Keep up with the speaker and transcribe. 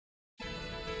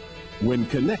When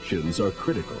connections are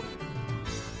critical.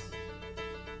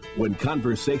 When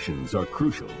conversations are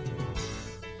crucial.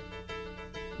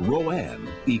 RoAne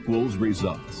equals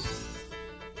results.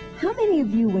 How many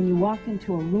of you, when you walk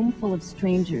into a room full of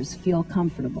strangers, feel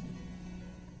comfortable?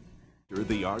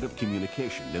 The art of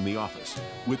communication in the office,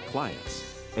 with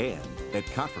clients, and at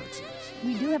conferences.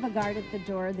 We do have a guard at the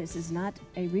door. This is not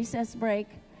a recess break.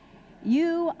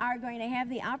 You are going to have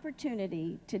the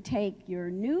opportunity to take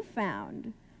your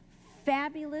newfound,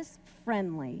 fabulous,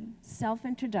 friendly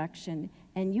self-introduction,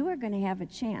 and you are going to have a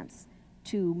chance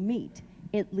to meet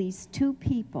at least 2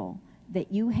 people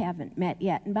that you haven't met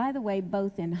yet. And by the way,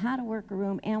 both in How to Work a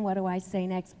Room and What Do I Say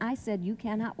Next, I said you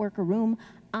cannot work a room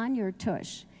on your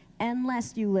tush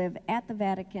unless you live at the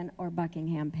Vatican or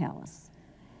Buckingham Palace.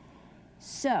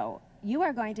 So you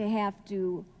are going to have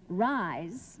to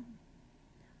rise,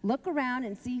 look around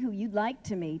and see who you'd like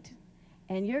to meet,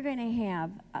 and you're going to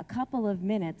have a couple of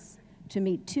minutes to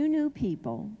meet 2 new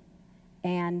people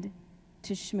and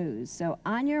to schmooze. So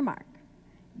on your mark,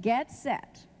 get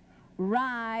set,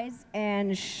 rise,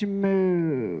 and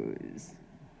schmooze.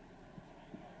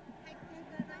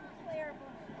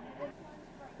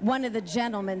 One of the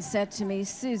gentlemen said to me,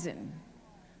 "Susan,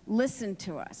 listen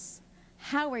to us.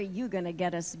 How are you going to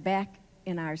get us back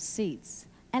in our seats?"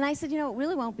 And I said, "You know, it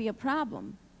really won't be a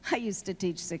problem. I used to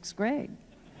teach 6th grade."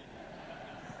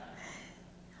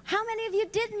 How many of you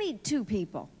did meet 2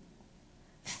 people?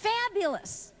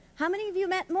 Fabulous. How many of you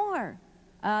met more?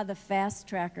 The fast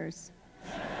trackers.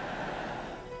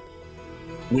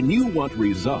 When you want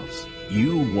results,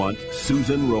 you want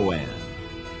Susan RoAne.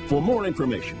 For more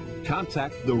information,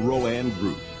 contact the RoAne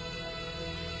Group.